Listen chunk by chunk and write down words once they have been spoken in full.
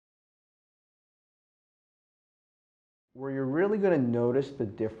Where you're really going to notice the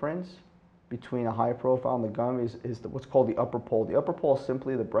difference between a high profile and the gummy is what's called the upper pole. The upper pole is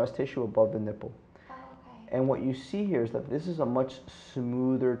simply the breast tissue above the nipple. Oh, okay. And what you see here is that this is a much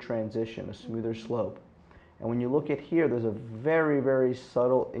smoother transition, a smoother slope. And when you look at here, there's a very, very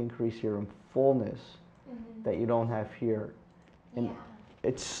subtle increase here in fullness that you don't have here. And Yeah.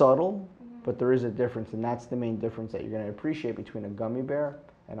 it's subtle, but there is a difference, and that's the main difference that you're going to appreciate between a gummy bear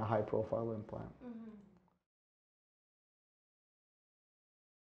and a high profile implant.